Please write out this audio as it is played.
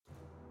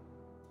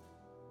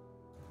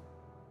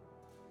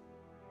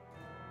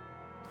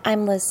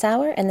I'm Liz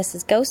Sauer, and this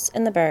is Ghosts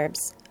in the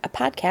Burbs, a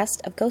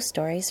podcast of ghost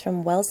stories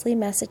from Wellesley,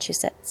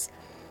 Massachusetts.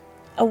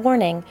 A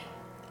warning,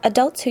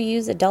 adults who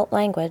use adult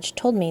language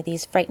told me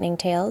these frightening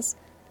tales,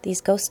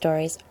 these ghost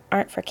stories,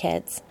 aren't for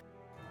kids.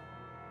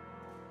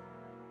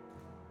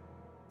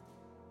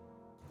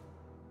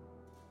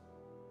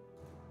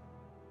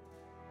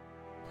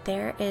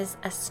 There is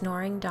a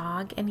snoring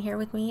dog in here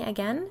with me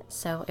again,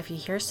 so if you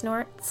hear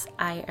snorts,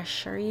 I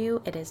assure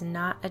you it is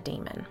not a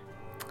demon.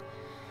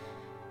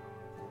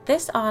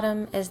 This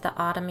autumn is the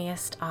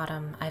autumniest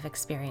autumn I've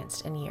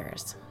experienced in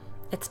years.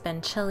 It's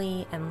been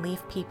chilly and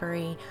leaf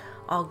peepery,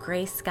 all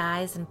gray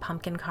skies and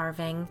pumpkin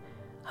carving.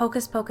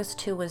 Hocus Pocus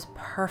 2 was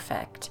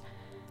perfect.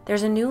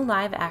 There's a new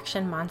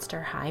live-action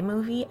Monster High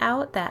movie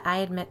out that I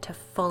admit to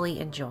fully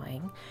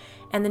enjoying,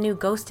 and the new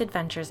Ghost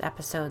Adventures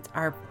episodes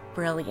are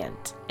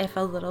brilliant. If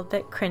a little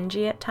bit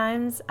cringy at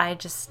times, I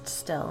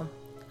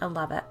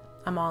love it.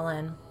 I'm all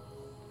in.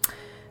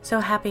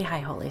 So happy High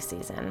Holy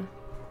season.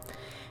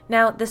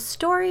 Now, the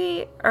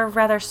stories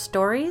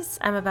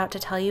I'm about to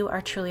tell you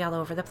are truly all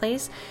over the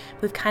place.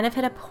 We've kind of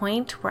hit a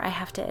point where I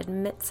have to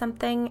admit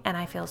something and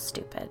I feel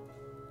stupid.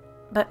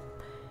 But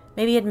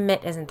maybe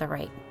admit isn't the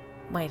right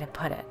way to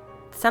put it.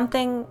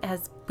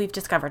 We've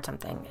discovered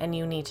something and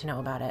you need to know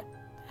about it.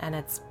 And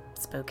it's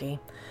spooky.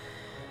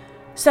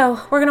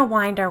 So we're going to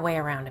wind our way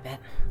around a bit,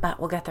 but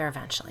we'll get there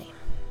eventually,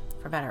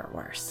 for better or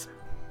worse.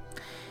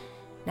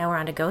 Now we're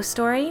on to ghost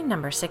story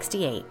number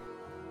 68.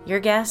 Your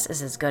guess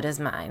is as good as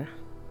mine.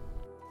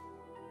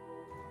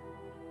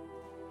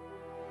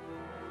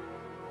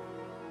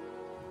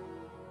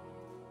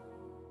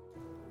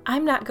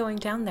 I'm not going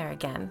down there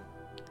again.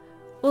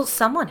 Well,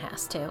 someone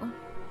has to.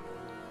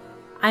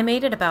 I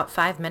made it about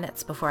 5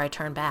 minutes before I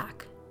turned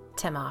back,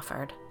 Tim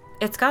offered.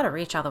 It's got to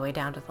reach all the way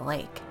down to the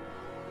lake.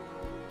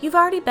 You've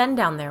already been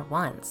down there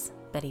once,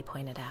 Betty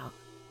pointed out.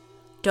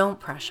 Don't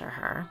pressure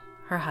her,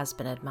 her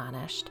husband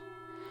admonished.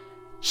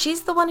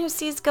 She's the one who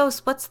sees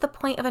ghosts. What's the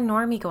point of a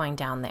normie going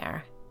down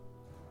there?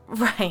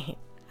 Right,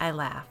 I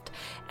laughed.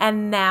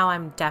 And now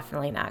I'm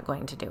definitely not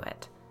going to do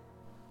it.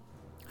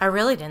 I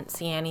really didn't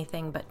see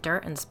anything but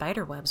dirt and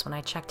spider webs when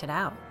I checked it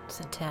out,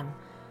 said Tim.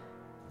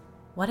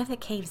 What if it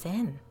caves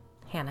in?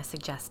 Hannah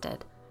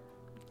suggested.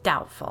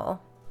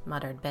 Doubtful,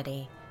 muttered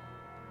Betty.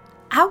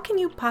 How can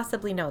you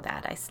possibly know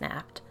that? I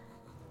snapped.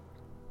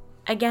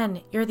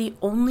 Again, you're the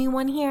only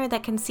one here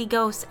that can see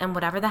ghosts and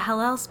whatever the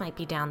hell else might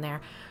be down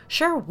there.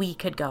 Sure, we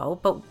could go,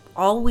 but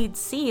all we'd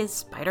see is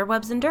spider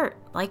webs and dirt,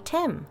 like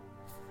Tim.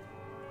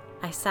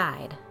 I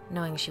sighed,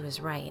 knowing she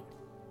was right.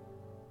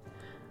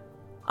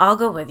 I'll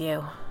go with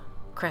you,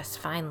 Chris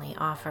finally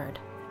offered.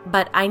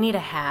 But I need a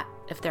hat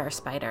if there are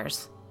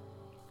spiders.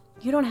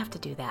 You don't have to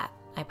do that,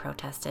 I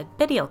protested.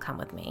 Biddy'll come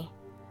with me.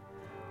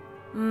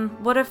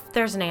 What if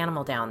there's an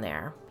animal down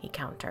there, he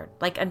countered,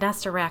 like a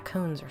nest of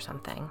raccoons or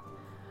something.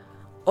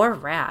 Or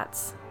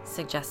rats,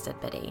 suggested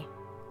Biddy.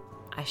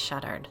 I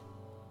shuddered.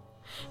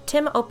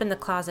 Tim opened the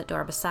closet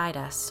door beside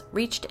us,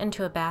 reached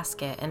into a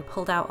basket, and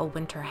pulled out a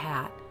winter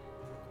hat.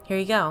 Here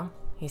you go,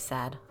 he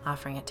said,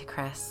 offering it to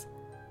Chris.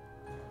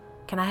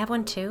 Can I have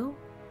one too?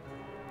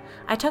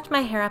 I tucked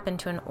my hair up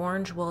into an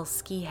orange wool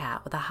ski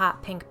hat with a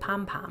hot pink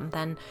pom-pom,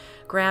 then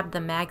grabbed the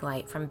mag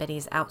light from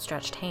Biddy's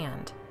outstretched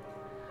hand.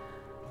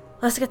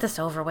 Let's get this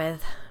over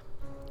with.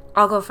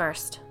 I'll go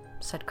first,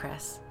 said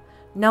Chris.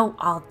 No,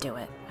 I'll do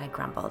it, I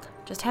grumbled.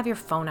 Just have your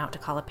phone out to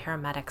call the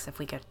paramedics if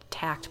we get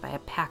attacked by a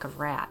pack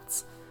of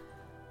rats.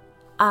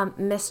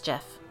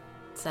 Mischief,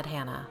 said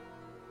Hannah.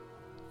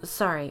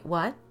 Sorry,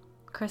 what?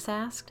 Chris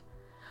asked.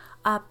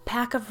 A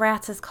pack of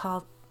rats is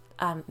called,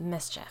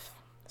 Mischief,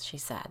 she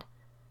said.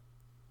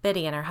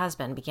 Biddy and her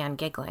husband began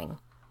giggling.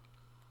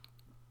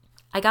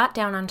 I got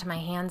down onto my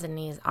hands and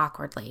knees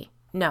awkwardly.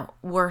 No,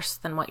 worse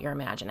than what you're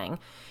imagining,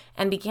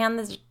 and began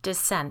the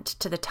descent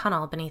to the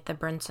tunnel beneath the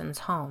Brinsons'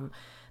 home,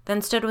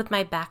 then stood with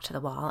my back to the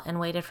wall and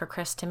waited for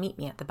Chris to meet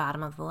me at the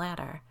bottom of the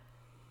ladder.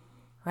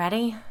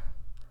 Ready?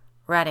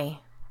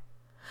 Ready.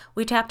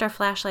 We tapped our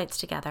flashlights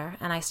together,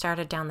 and I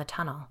started down the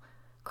tunnel,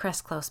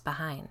 Chris close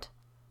behind.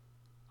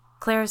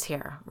 Claire's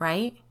here,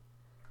 right?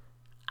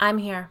 I'm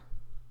here.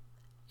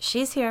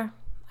 She's here,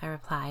 I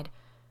replied.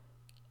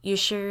 You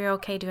sure you're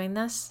okay doing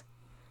this?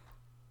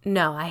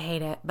 No, I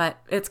hate it, but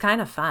it's kind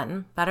of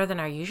fun. Better than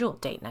our usual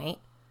date night.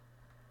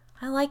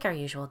 I like our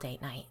usual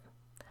date night.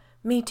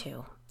 Me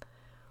too.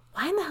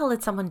 Why in the hell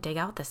did someone dig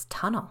out this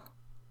tunnel?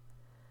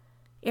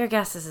 Your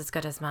guess is as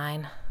good as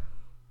mine.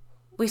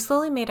 We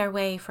slowly made our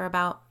way for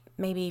about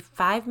maybe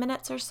 5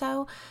 minutes or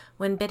so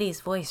when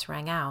Biddy's voice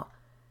rang out.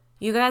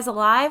 You guys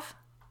alive?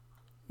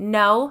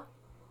 No,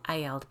 I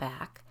yelled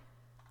back.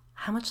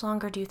 How much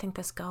longer do you think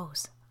this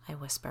goes? I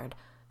whispered,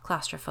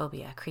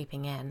 claustrophobia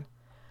creeping in.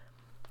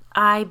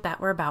 I bet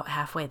we're about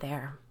halfway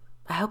there.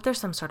 I hope there's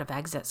some sort of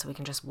exit so we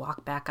can just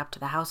walk back up to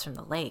the house from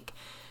the lake.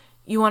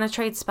 You want to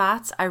trade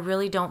spots? I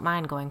really don't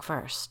mind going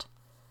first.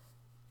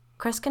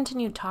 Chris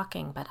continued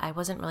talking, but I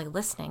wasn't really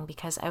listening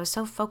because I was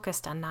so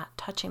focused on not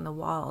touching the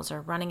walls or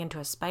running into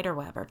a spider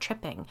web or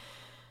tripping.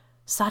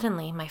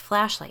 Suddenly, my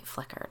flashlight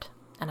flickered,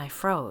 and I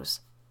froze.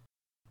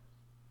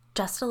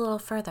 Just a little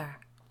further,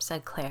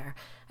 said Claire,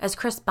 as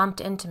Chris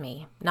bumped into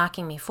me,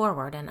 knocking me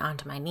forward and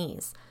onto my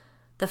knees.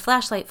 The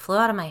flashlight flew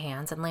out of my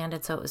hands and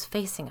landed so it was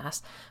facing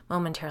us,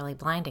 momentarily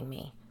blinding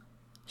me.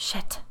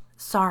 Shit,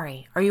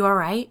 sorry. Are you all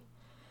right?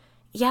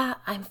 Yeah,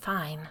 I'm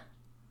fine.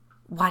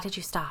 Why did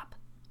you stop?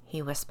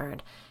 He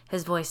whispered,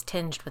 his voice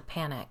tinged with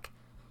panic.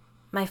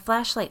 My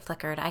flashlight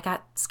flickered. I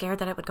got scared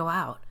that it would go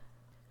out.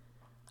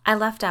 I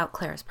left out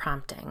Claire's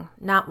prompting,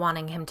 not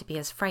wanting him to be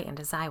as frightened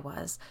as I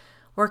was,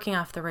 working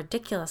off the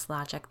ridiculous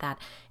logic that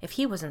if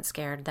he wasn't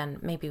scared, then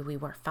maybe we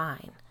were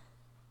fine.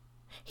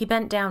 He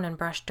bent down and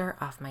brushed dirt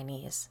off my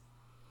knees.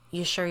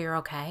 You sure you're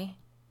okay?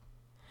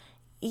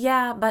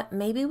 Yeah, but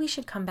maybe we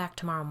should come back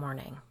tomorrow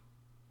morning.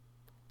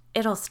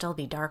 It'll still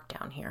be dark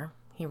down here,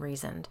 he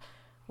reasoned.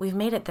 We've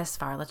made it this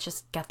far. Let's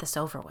just get this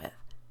over with.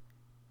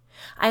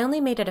 I only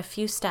made it a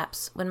few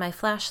steps when my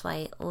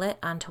flashlight lit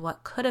onto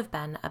what could have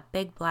been a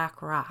big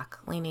black rock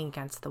leaning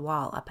against the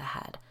wall up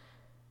ahead.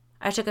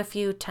 I took a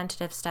few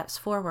tentative steps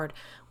forward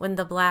when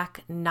the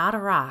black, not a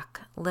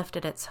rock,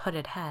 lifted its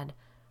hooded head.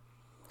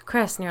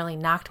 Chris nearly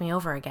knocked me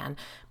over again,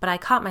 but I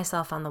caught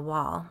myself on the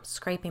wall,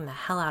 scraping the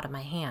hell out of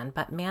my hand,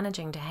 but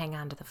managing to hang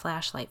on to the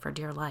flashlight for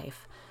dear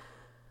life.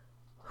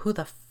 Who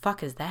the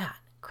fuck is that?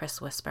 Chris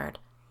whispered.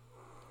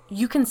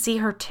 You can see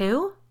her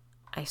too?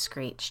 I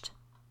screeched.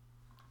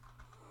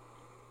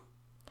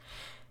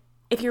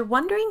 If you're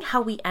wondering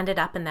how we ended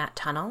up in that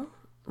tunnel,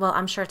 well,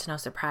 I'm sure it's no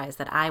surprise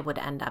that I would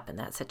end up in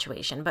that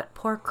situation, but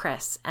poor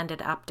Chris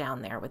ended up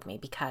down there with me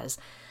because,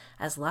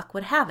 as luck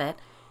would have it,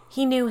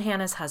 he knew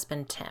Hannah's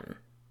husband, Tim.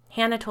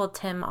 Hannah told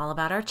Tim all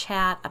about our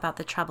chat, about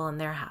the trouble in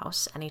their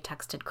house, and he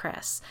texted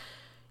Chris.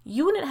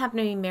 You wouldn't happen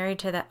to be married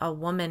to a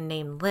woman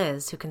named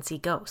Liz who can see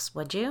ghosts,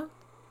 would you?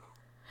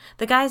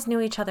 The guys knew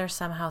each other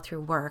somehow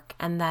through work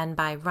and then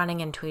by running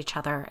into each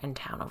other in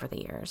town over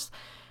the years,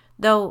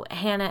 though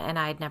Hannah and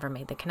I had never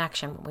made the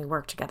connection when we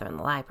worked together in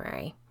the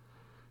library.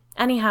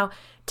 Anyhow,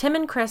 Tim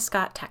and Chris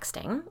got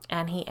texting,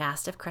 and he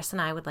asked if Chris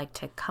and I would like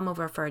to come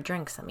over for a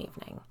drink some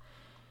evening.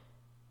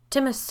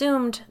 Tim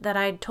assumed that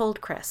I'd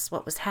told Chris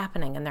what was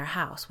happening in their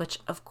house, which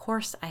of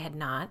course I had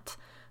not.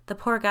 The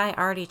poor guy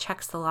already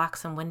checks the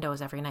locks and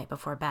windows every night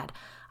before bed.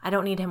 I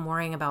don't need him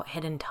worrying about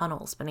hidden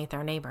tunnels beneath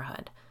our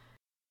neighborhood.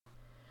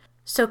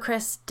 So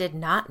Chris did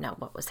not know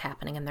what was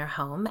happening in their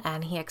home,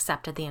 and he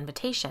accepted the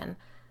invitation.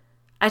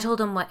 I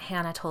told him what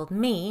Hannah told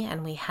me,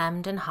 and we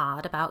hemmed and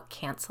hawed about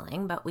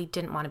canceling, but we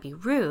didn't want to be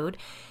rude.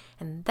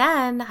 And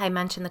then I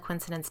mentioned the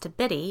coincidence to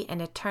Biddy,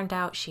 and it turned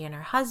out she and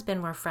her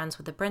husband were friends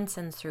with the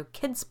Brinsons through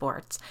kid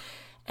sports.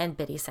 And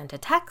Biddy sent a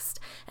text,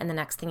 and the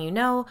next thing you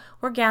know,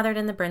 we're gathered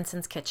in the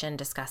Brinsons' kitchen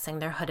discussing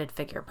their hooded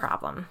figure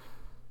problem.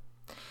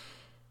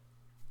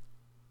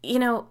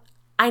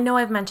 I know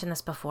I've mentioned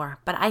this before,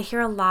 but I hear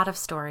a lot of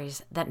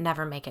stories that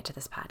never make it to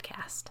this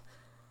podcast.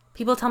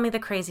 People tell me the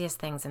craziest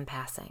things in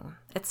passing.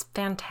 It's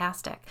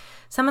fantastic.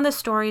 Some of the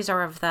stories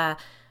are of the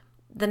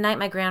night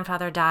my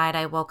grandfather died,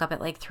 I woke up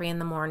at like 3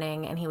 a.m.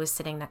 and he was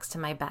sitting next to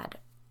my bed.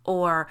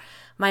 Or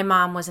my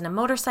mom was in a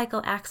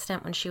motorcycle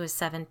accident when she was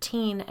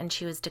 17 and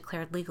she was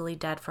declared legally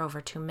dead for over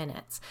 2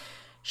 minutes.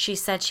 She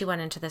said she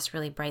went into this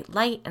really bright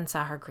light and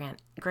saw her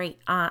great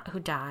aunt who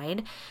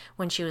died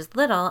when she was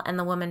little, and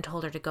the woman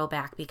told her to go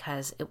back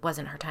because it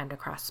wasn't her time to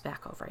cross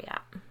back over yet.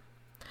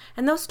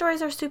 And those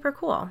stories are super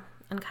cool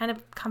and kind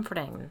of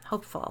comforting and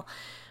hopeful.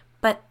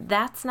 But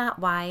that's not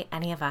why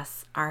any of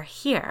us are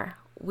here.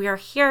 We are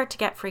here to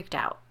get freaked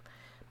out.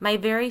 My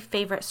very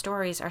favorite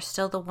stories are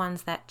still the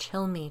ones that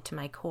chill me to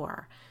my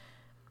core.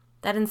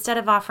 That instead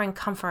of offering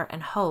comfort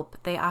and hope,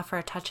 they offer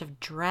a touch of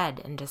dread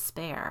and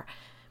despair.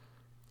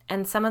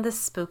 And some of the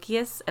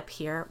spookiest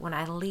appear when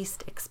I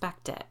least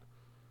expect it.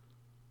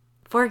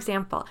 For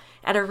example,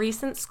 at a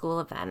recent school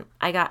event,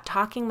 I got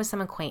talking with some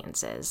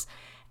acquaintances,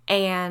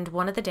 and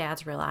one of the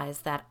dads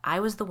realized that I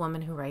was the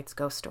woman who writes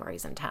ghost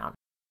stories in town.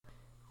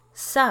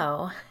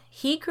 So,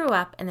 he grew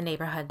up in the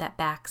neighborhood that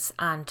backs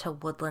onto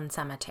Woodland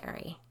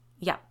Cemetery.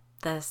 Yep,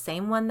 the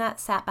same one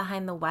that sat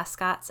behind the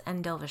Westcotts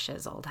and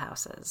Dilvish's old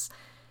houses.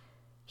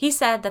 He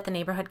said that the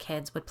neighborhood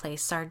kids would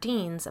place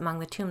sardines among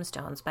the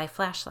tombstones by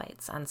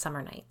flashlights on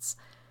summer nights.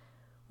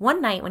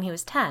 One night when he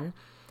was 10,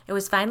 it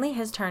was finally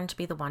his turn to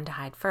be the one to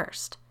hide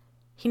first.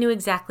 He knew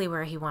exactly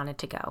where he wanted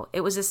to go.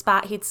 It was a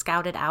spot he'd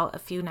scouted out a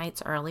few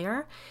nights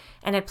earlier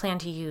and had planned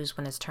to use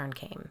when his turn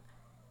came.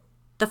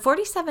 The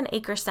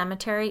 47-acre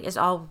cemetery is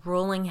all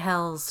rolling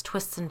hills,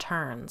 twists and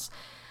turns.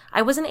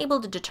 I wasn't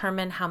able to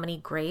determine how many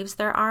graves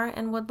there are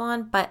in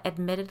Woodlawn, but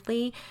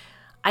admittedly,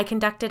 I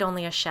conducted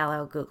only a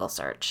shallow Google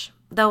search.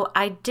 Though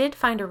I did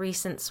find a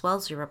recent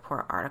Swelsley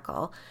Report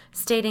article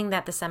stating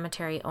that the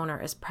cemetery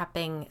owner is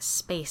prepping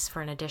space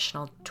for an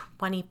additional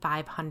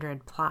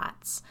 2,500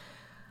 plots.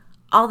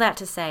 All that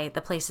to say, the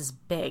place is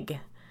big.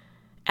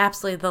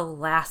 Absolutely the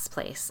last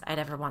place I'd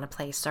ever want to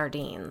place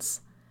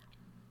sardines.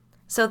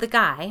 So the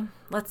guy,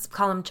 let's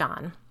call him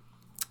John,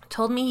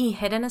 told me he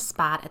hid in a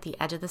spot at the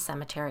edge of the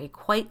cemetery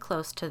quite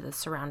close to the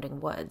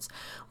surrounding woods,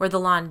 where the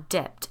lawn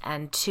dipped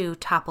and 2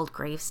 toppled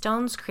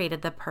gravestones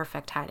created the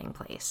perfect hiding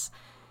place.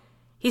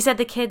 He said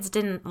the kids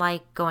didn't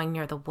like going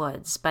near the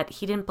woods, but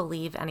he didn't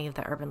believe any of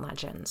the urban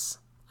legends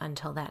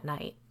until that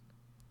night.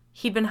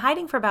 He'd been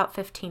hiding for about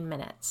 15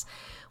 minutes,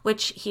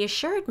 which he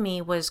assured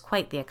me was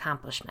quite the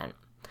accomplishment,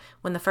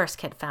 when the first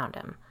kid found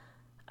him,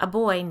 a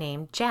boy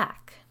named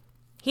Jack.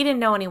 He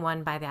didn't know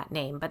anyone by that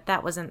name, but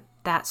that wasn't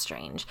that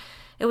strange.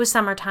 It was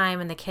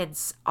summertime, and the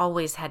kids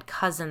always had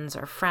cousins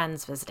or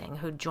friends visiting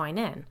who'd join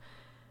in.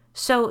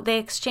 So they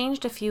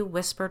exchanged a few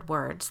whispered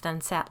words, then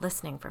sat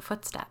listening for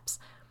footsteps.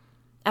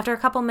 After a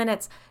couple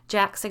minutes,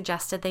 Jack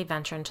suggested they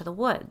venture into the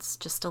woods,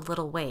 just a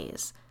little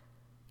ways.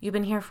 "You've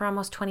been here for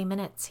almost 20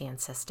 minutes, he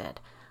insisted.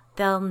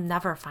 "They'll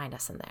never find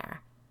us in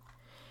there."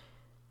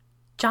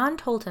 John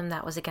told him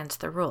that was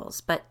against the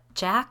rules, but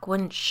Jack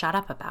wouldn't shut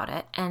up about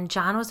it, and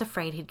John was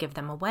afraid he'd give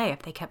them away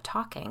if they kept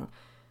talking.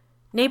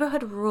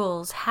 Neighborhood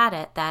rules had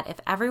it that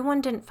if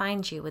everyone didn't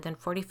find you within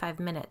 45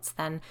 minutes,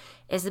 then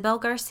Isabel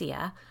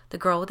Garcia, the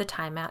girl with the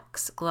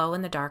Timex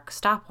glow-in-the-dark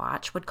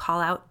stopwatch, would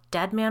call out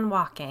 "dead man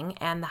walking"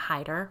 and the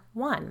hider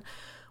won,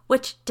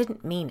 which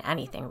didn't mean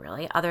anything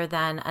really other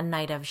than a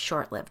night of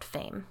short-lived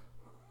fame.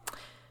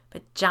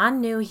 But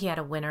John knew he had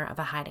a winner of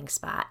a hiding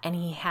spot, and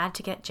he had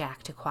to get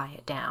Jack to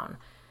quiet down.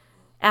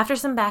 After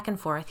some back and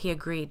forth, he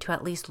agreed to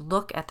at least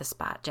look at the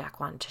spot Jack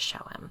wanted to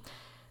show him.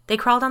 They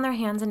crawled on their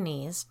hands and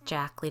knees,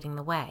 Jack leading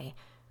the way.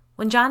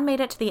 When John made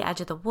it to the edge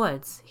of the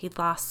woods, he'd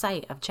lost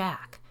sight of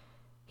Jack.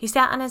 He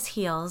sat on his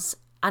heels,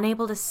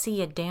 unable to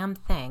see a damn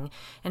thing,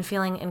 and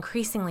feeling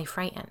increasingly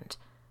frightened.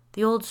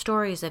 The old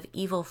stories of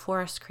evil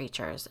forest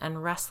creatures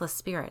and restless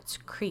spirits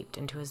creeped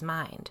into his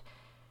mind.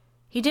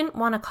 He didn't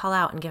want to call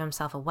out and give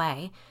himself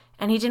away,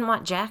 and he didn't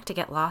want Jack to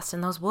get lost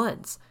in those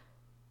woods.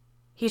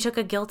 He took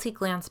a guilty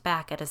glance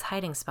back at his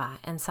hiding spot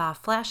and saw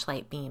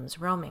flashlight beams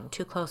roaming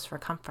too close for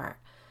comfort.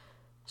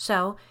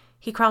 So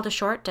he crawled a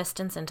short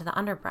distance into the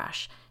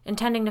underbrush,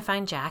 intending to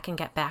find Jack and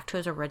get back to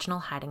his original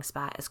hiding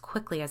spot as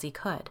quickly as he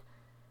could.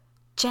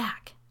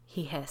 "Jack,"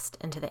 he hissed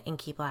into the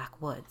inky black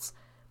woods.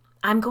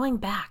 "I'm going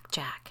back,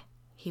 Jack,"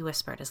 he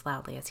whispered as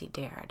loudly as he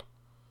dared.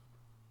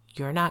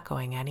 "You're not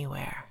going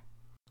anywhere."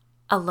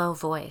 A low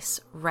voice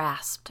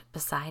rasped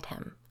beside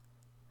him.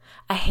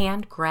 A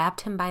hand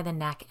grabbed him by the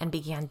neck and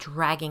began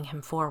dragging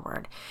him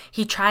forward.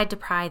 He tried to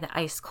pry the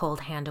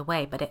ice-cold hand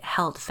away, but it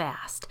held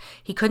fast.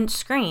 He couldn't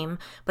scream,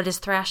 but his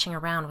thrashing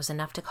around was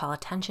enough to call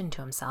attention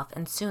to himself,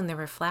 and soon there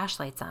were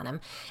flashlights on him,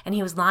 and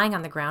he was lying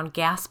on the ground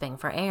gasping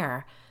for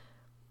air.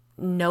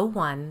 No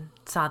one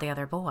saw the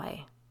other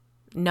boy.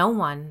 No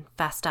one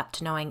fessed up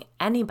to knowing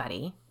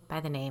anybody by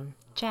the name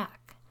Jack.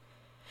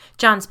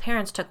 John's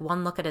parents took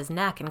one look at his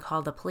neck and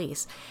called the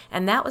police,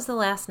 and that was the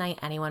last night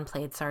anyone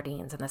played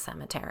sardines in the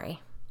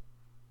cemetery.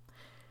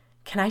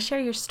 "Can I share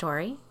your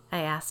story?" I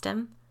asked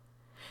him.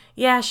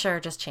 "Yeah, sure,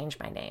 just change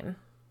my name."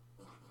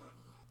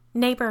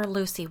 Neighbor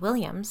Lucy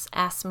Williams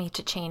asked me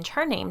to change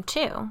her name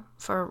too,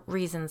 for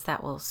reasons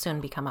that will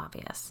soon become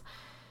obvious.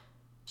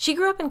 She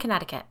grew up in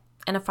Connecticut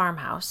in a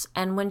farmhouse,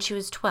 and when she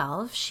was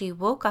 12, she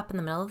woke up in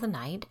the middle of the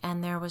night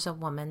and there was a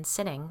woman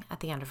sitting at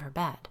the end of her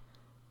bed.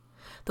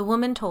 The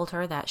woman told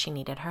her that she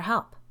needed her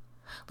help.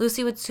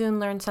 Lucy would soon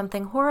learn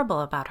something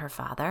horrible about her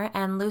father,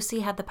 and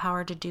Lucy had the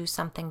power to do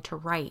something to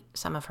right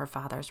some of her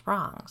father's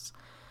wrongs.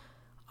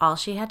 All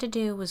she had to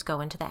do was go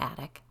into the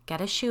attic,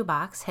 get a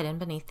shoebox hidden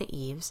beneath the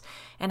eaves,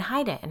 and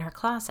hide it in her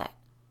closet.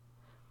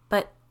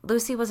 But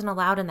Lucy wasn't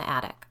allowed in the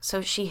attic,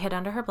 so she hid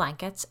under her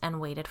blankets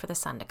and waited for the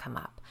sun to come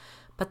up.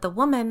 But the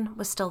woman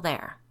was still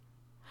there.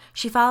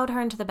 She followed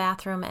her into the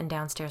bathroom and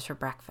downstairs for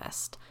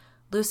breakfast.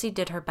 Lucy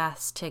did her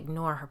best to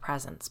ignore her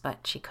presence,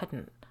 but she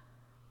couldn't.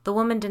 The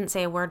woman didn't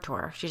say a word to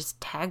her. She just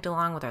tagged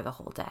along with her the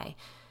whole day.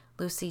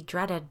 Lucy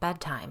dreaded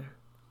bedtime.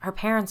 Her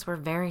parents were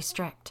very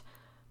strict.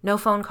 No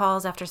phone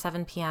calls after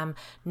 7 p.m.,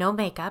 no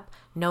makeup,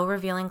 no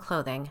revealing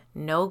clothing,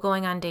 no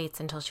going on dates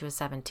until she was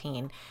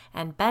 17,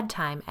 and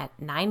bedtime at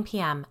 9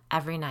 p.m.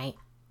 every night,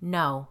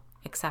 no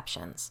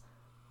exceptions.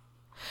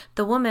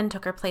 The woman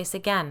took her place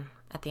again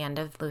at the end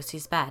of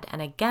Lucy's bed,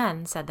 and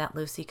again said that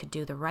Lucy could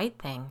do the right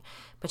thing,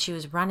 but she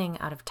was running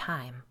out of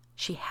time.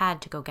 She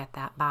had to go get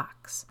that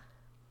box.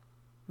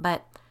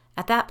 But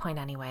at that point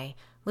anyway,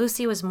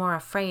 Lucy was more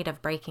afraid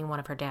of breaking one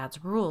of her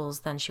dad's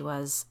rules than she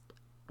was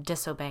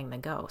disobeying the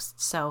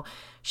ghost, so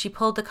she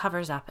pulled the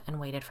covers up and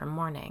waited for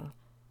morning.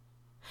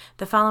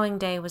 The following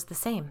day was the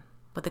same,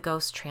 with the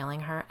ghost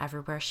trailing her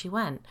everywhere she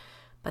went,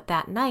 but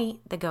that night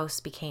the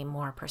ghost became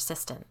more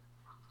persistent.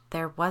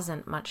 There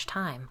wasn't much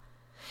time.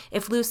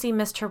 If Lucy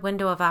missed her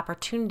window of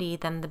opportunity,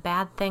 then the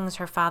bad things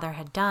her father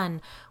had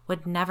done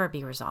would never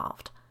be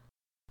resolved.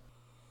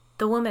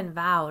 The woman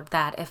vowed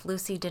that if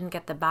Lucy didn't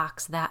get the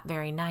box that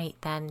very night,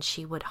 then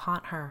she would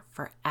haunt her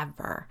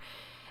forever,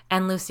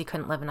 and Lucy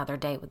couldn't live another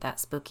day with that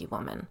spooky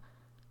woman.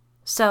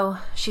 So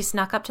she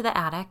snuck up to the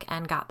attic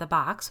and got the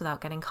box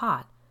without getting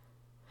caught.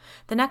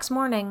 The next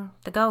morning,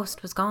 the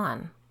ghost was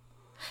gone.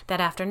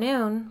 That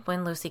afternoon,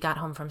 when Lucy got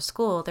home from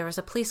school, there was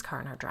a police car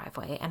in her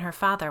driveway, and her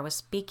father was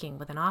speaking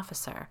with an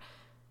officer.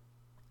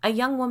 A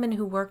young woman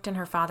who worked in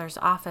her father's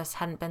office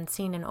hadn't been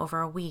seen in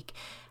over a week.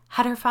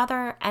 Had her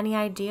father any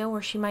idea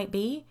where she might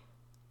be?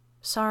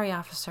 Sorry,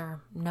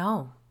 officer,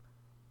 no.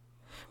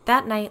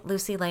 That night,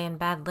 Lucy lay in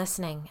bed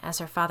listening as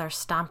her father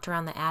stomped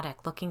around the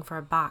attic looking for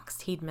a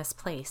box he'd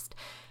misplaced,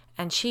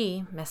 and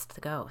she missed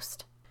the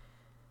ghost.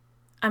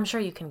 I'm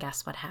sure you can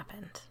guess what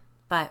happened,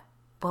 but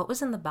what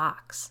was in the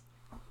box?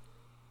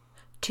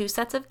 2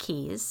 sets of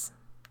keys,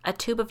 a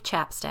tube of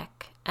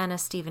chapstick, and a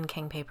Stephen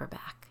King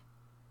paperback.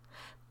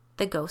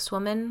 The ghost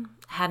woman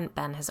hadn't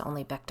been his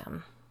only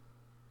victim.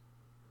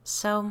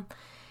 So,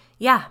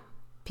 yeah,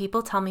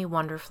 people tell me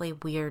wonderfully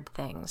weird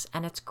things,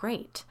 and it's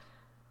great.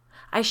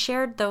 I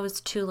shared those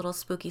 2 little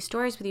spooky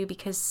stories with you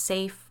because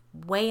safe,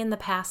 way in the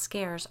past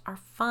scares are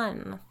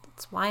fun.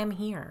 That's why I'm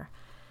here.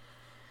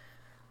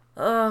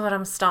 Oh, but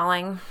I'm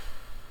stalling.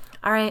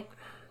 All right,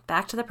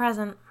 back to the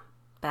present.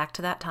 Back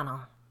to that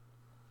tunnel.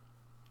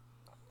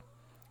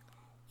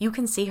 You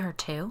can see her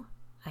too,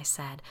 I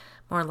said,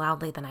 more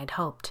loudly than I'd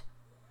hoped.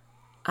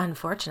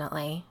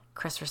 Unfortunately,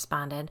 Chris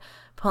responded,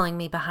 pulling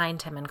me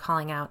behind him and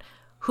calling out,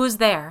 "Who's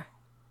there?"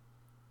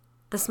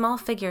 The small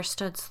figure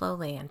stood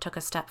slowly and took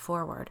a step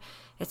forward,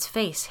 its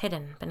face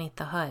hidden beneath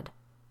the hood.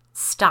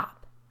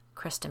 "Stop,"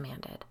 Chris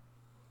demanded.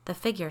 The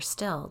figure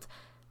stilled,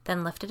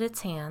 then lifted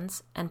its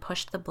hands and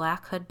pushed the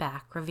black hood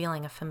back,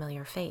 revealing a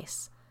familiar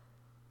face.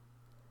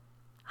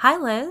 "Hi,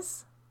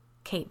 Liz,"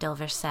 Kate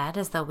Dilvish said,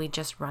 as though we'd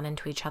just run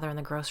into each other in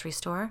the grocery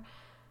store.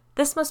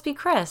 "This must be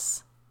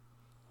Chris."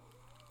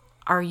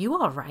 "Are you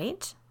all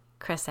right?"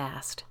 Chris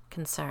asked,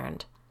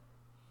 concerned.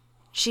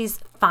 "She's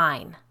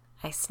fine,"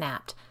 I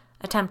snapped,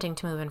 attempting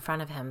to move in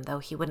front of him, though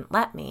he wouldn't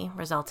let me,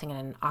 resulting in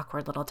an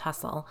awkward little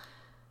tussle.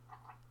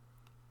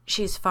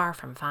 "She's far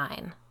from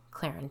fine,"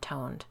 Claire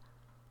intoned.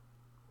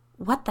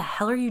 "What the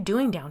hell are you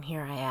doing down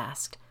here?" I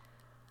asked.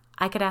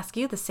 I could ask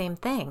you the same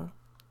thing.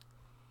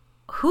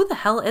 Who the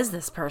hell is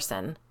this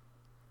person?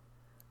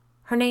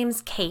 Her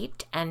name's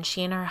Kate, and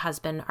she and her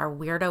husband are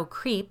weirdo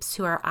creeps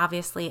who are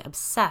obviously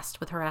obsessed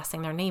with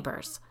harassing their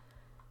neighbors.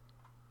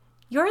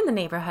 "You're in the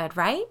neighborhood,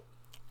 right?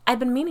 I've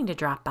been meaning to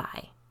drop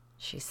by,"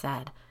 she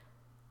said.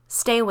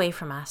 "Stay away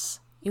from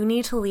us. You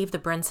need to leave the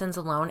Brinsons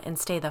alone and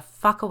stay the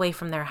fuck away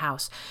from their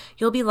house.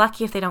 You'll be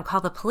lucky if they don't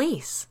call the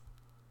police."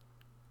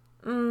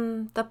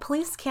 The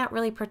police can't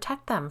really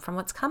protect them from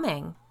what's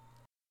coming."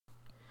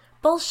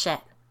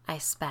 "Bullshit," I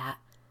spat.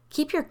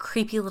 "Keep your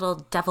creepy little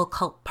devil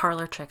cult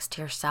parlor tricks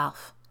to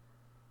yourself."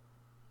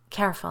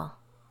 "Careful,"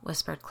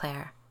 whispered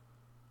Claire.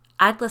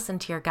 "I'd listen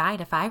to your guide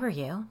if I were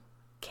you,"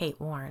 Kate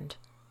warned.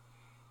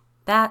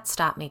 That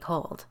stopped me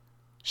cold.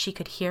 She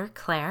could hear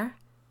Claire?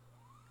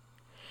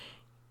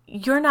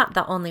 "You're not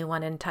the only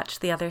one in touch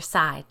the other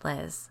side,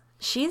 Liz.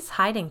 She's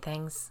hiding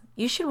things.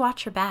 You should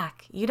watch her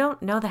back. You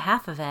don't know the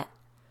half of it."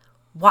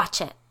 "Watch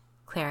it,"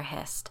 Claire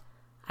hissed.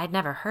 I'd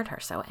never heard her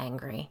so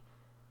angry.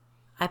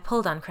 I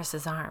pulled on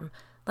Chris's arm.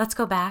 "Let's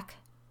go back."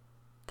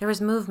 There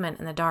was movement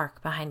in the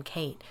dark behind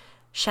Kate.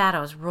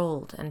 Shadows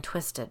rolled and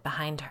twisted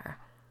behind her.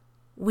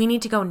 "We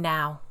need to go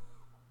now."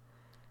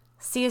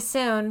 "See you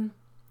soon,"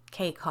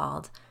 Kate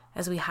called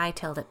as we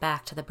hightailed it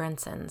back to the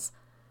Brinsons.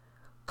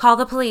 "Call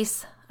the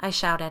police," I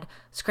shouted,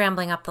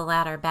 scrambling up the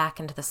ladder back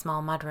into the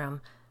small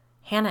mudroom.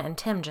 Hannah and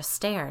Tim just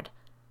stared.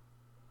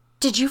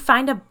 "Did you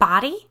find a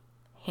body?"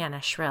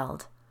 Hannah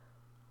shrilled.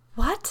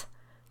 "What?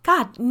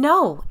 God,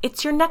 no!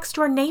 It's your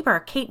next-door neighbor,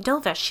 Kate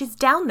Dilvish. She's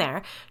down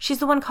there. She's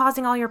the one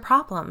causing all your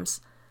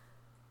problems."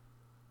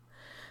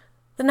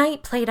 The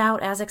night played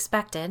out as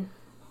expected.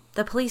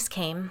 The police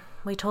came.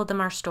 We told them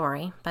our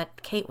story,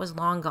 but Kate was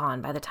long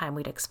gone by the time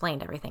we'd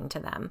explained everything to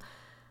them.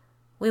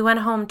 We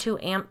went home too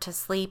amped to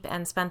sleep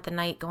and spent the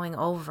night going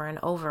over and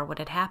over what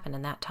had happened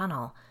in that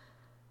tunnel.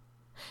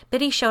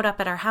 Biddy showed up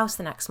at our house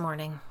the next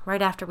morning,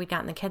 right after we'd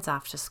gotten the kids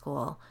off to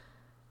school.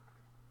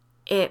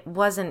 "It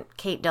wasn't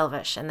Kate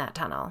Dilvish in that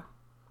tunnel."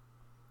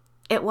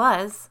 "It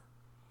was."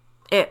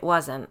 "It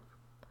wasn't."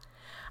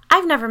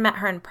 "I've never met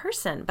her in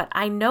person, but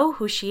I know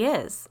who she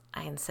is,"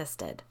 I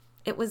insisted.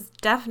 "It was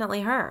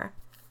definitely her."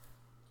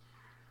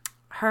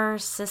 "Her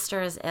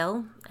sister is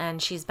ill,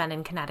 and she's been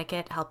in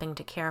Connecticut helping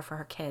to care for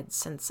her kids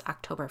since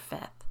October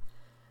 5th.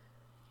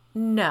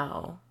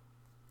 "No."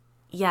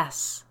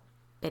 "Yes,"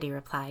 Biddy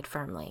replied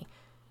firmly.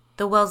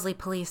 "The Wellesley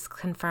police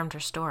confirmed her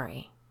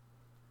story."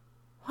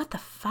 "What the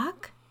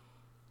fuck?"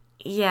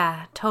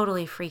 "Yeah,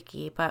 totally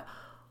freaky, but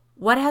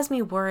what has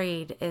me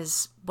worried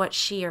is what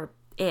she or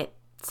it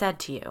said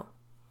to you."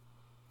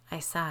 I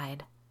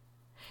sighed.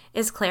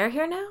 "Is Claire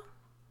here now?"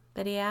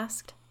 Biddy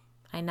asked.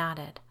 I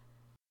nodded.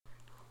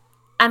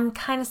 "I'm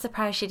kind of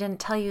surprised she didn't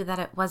tell you that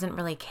it wasn't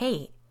really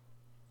Kate."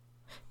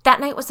 "That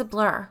night was a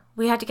blur.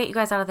 We had to get you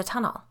guys out of the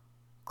tunnel,"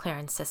 Claire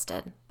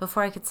insisted,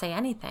 before I could say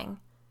anything.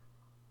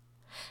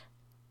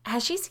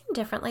 "Has she seemed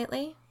different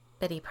lately?"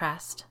 Biddy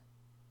pressed.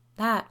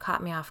 That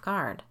caught me off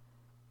guard.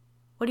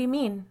 "What do you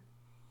mean?"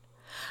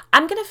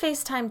 "I'm going to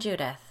FaceTime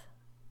Judith."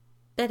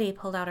 Biddy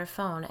pulled out her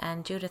phone,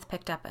 and Judith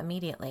picked up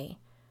immediately.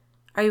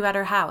 "Are you at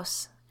her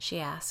house?" she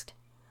asked.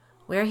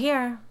 "We're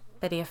here,"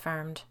 Biddy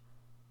affirmed.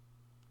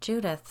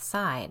 Judith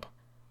sighed.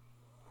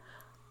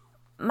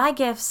 My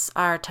gifts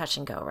are touch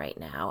and go right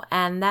now,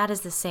 and that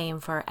is the same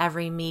for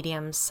every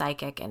medium,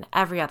 psychic, and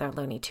every other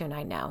Looney Tune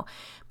I know.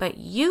 But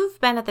you've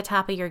been at the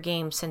top of your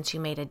game since you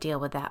made a deal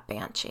with that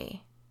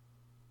banshee.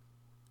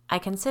 I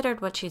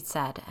considered what she'd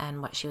said and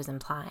what she was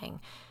implying.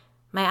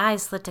 My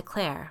eyes slid to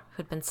Claire,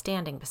 who'd been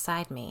standing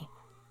beside me.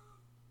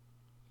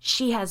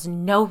 She has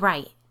no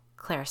right,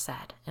 Claire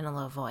said in a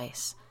low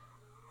voice.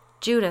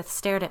 Judith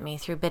stared at me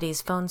through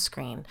Biddy's phone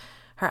screen,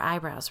 her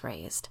eyebrows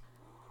raised.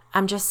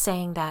 I'm just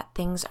saying that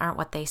things aren't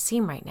what they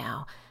seem right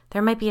now.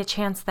 There might be a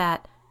chance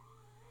that...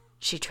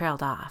 She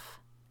trailed off.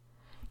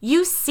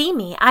 You see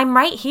me. I'm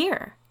right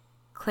here.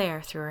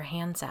 Claire threw her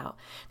hands out.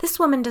 This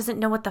woman doesn't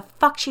know what the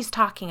fuck she's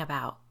talking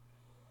about.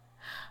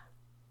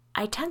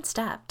 I tensed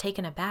up,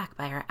 taken aback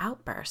by her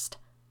outburst.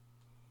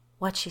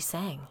 What's she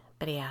saying?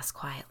 Biddy asked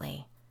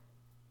quietly.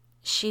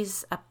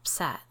 She's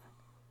upset.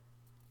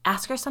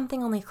 Ask her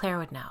something only Claire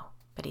would know,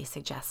 Biddy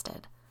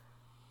suggested.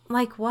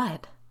 Like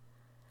what?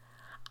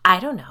 I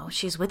don't know.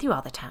 She's with you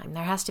all the time.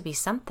 There has to be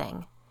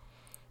something.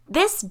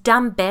 This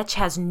dumb bitch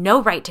has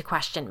no right to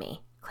question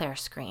me, Claire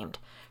screamed.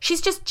 She's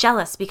just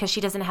jealous because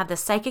she doesn't have the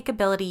psychic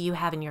ability you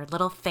have in your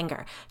little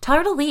finger. Tell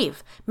her to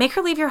leave. Make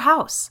her leave your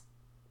house.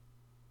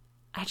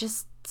 I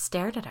just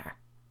stared at her.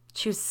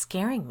 She was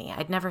scaring me.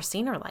 I'd never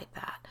seen her like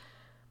that.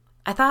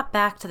 I thought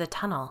back to the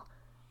tunnel,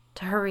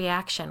 to her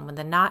reaction when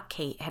the Not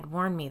Kate had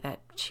warned me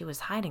that she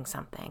was hiding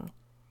something.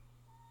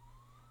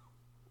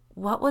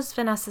 What was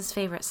Vanessa's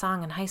favorite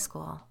song in high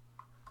school?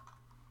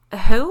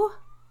 Who?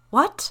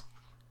 What?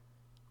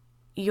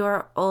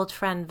 Your old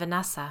friend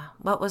Vanessa.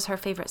 What was her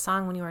favorite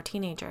song when you were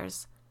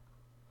teenagers?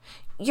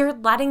 You're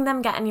letting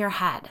them get in your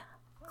head,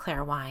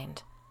 Claire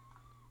whined.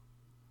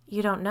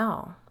 You don't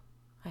know,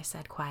 I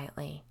said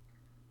quietly.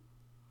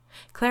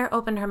 Claire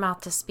opened her mouth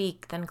to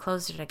speak, then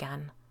closed it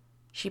again.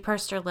 She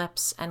pursed her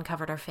lips and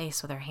covered her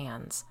face with her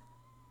hands.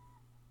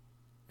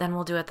 Then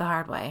we'll do it the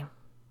hard way,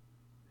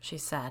 she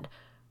said,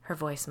 her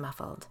voice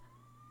muffled.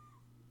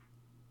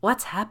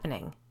 What's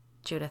happening?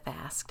 Judith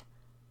asked.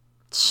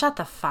 Shut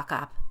the fuck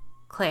up,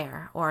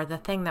 Claire, or the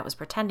thing that was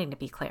pretending to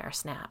be Claire,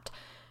 snapped.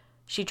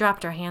 She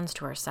dropped her hands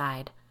to her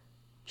side.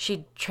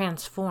 She'd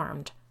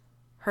transformed.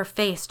 Her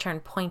face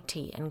turned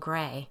pointy and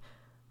gray.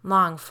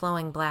 Long,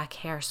 flowing black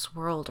hair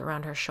swirled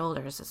around her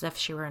shoulders as if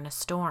she were in a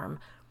storm.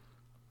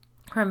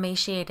 Her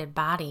emaciated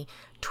body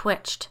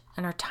twitched,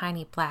 and her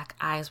tiny black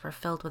eyes were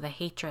filled with a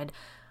hatred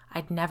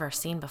I'd never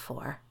seen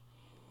before.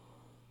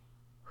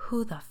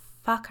 Who the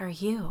fuck are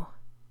you?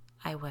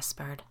 I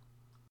whispered.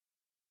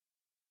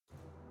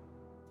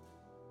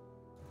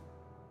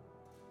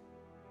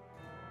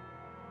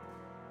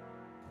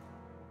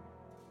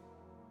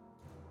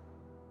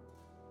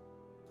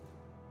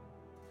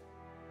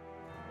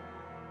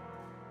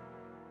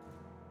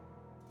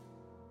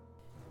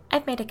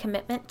 I've made a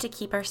commitment to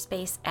keep our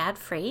space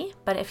ad-free,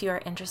 but if you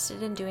are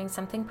interested in doing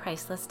something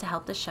priceless to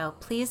help the show,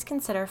 please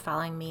consider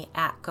following me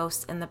at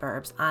Ghosts in the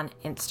Burbs on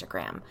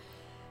Instagram.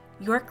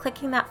 Your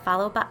clicking that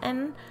follow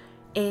button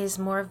is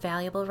more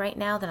valuable right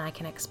now than I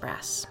can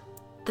express.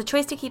 The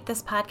choice to keep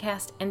this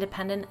podcast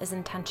independent is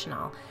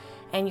intentional,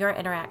 and your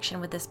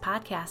interaction with this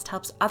podcast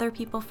helps other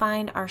people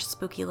find our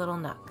spooky little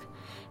nook.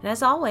 And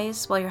as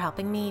always, while you're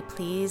helping me,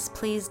 please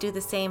do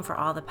the same for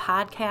all the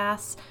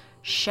podcasts,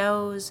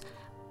 shows,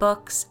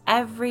 books,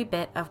 every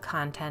bit of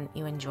content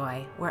you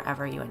enjoy,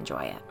 wherever you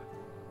enjoy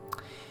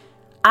it.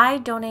 I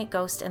donate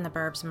Ghost in the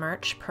Burbs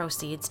merch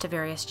proceeds to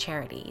various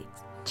charities.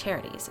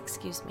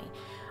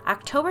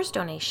 October's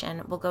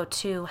donation will go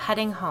to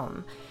Heading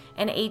Home,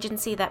 an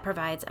agency that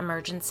provides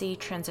emergency,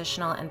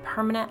 transitional, and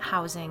permanent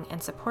housing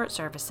and support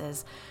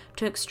services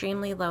to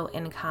extremely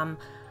low-income,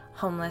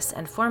 homeless,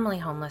 and formerly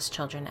homeless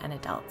children and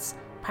adults,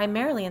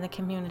 primarily in the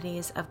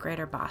communities of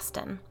Greater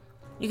Boston.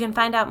 You can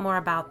find out more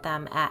about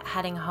them at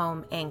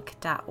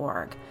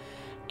headinghomeinc.org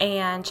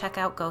and check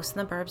out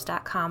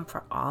ghostintheburbs.com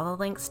for all the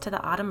links to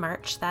the autumn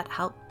merch that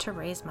help to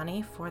raise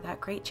money for that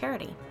great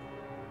charity.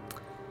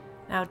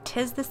 Now,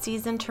 'tis the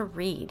season to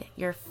read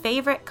your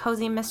favorite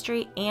cozy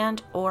mystery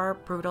and or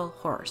brutal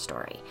horror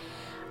story.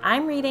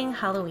 I'm reading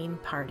Halloween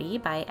Party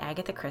by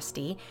Agatha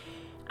Christie.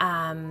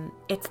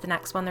 It's the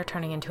next one they're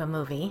turning into a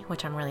movie,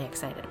 which I'm really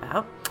excited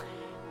about.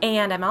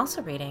 And I'm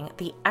also reading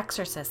The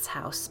Exorcist's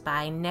House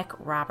by Nick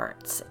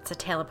Roberts. It's a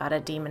tale about a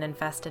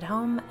demon-infested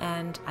home,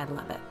 and I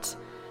love it.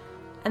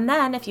 And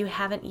then, if you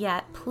haven't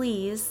yet,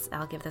 please,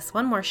 I'll give this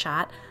one more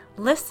shot,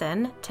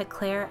 listen to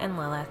Claire and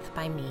Lilith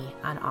by me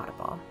on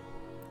Audible.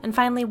 And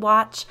finally,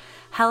 watch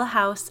Hell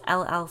House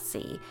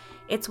LLC.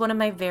 It's one of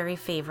my very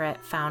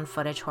favorite found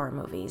footage horror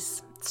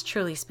movies. It's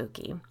truly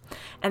spooky.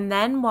 And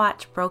then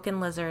watch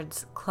Broken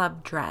Lizard's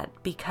Club Dread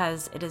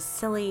because it is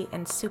silly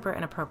and super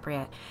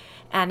inappropriate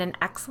and an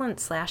excellent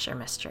slasher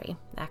mystery,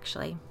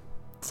 actually.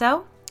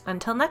 So,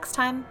 until next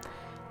time,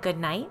 good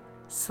night,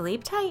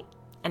 sleep tight,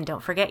 and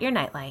don't forget your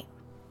nightlight.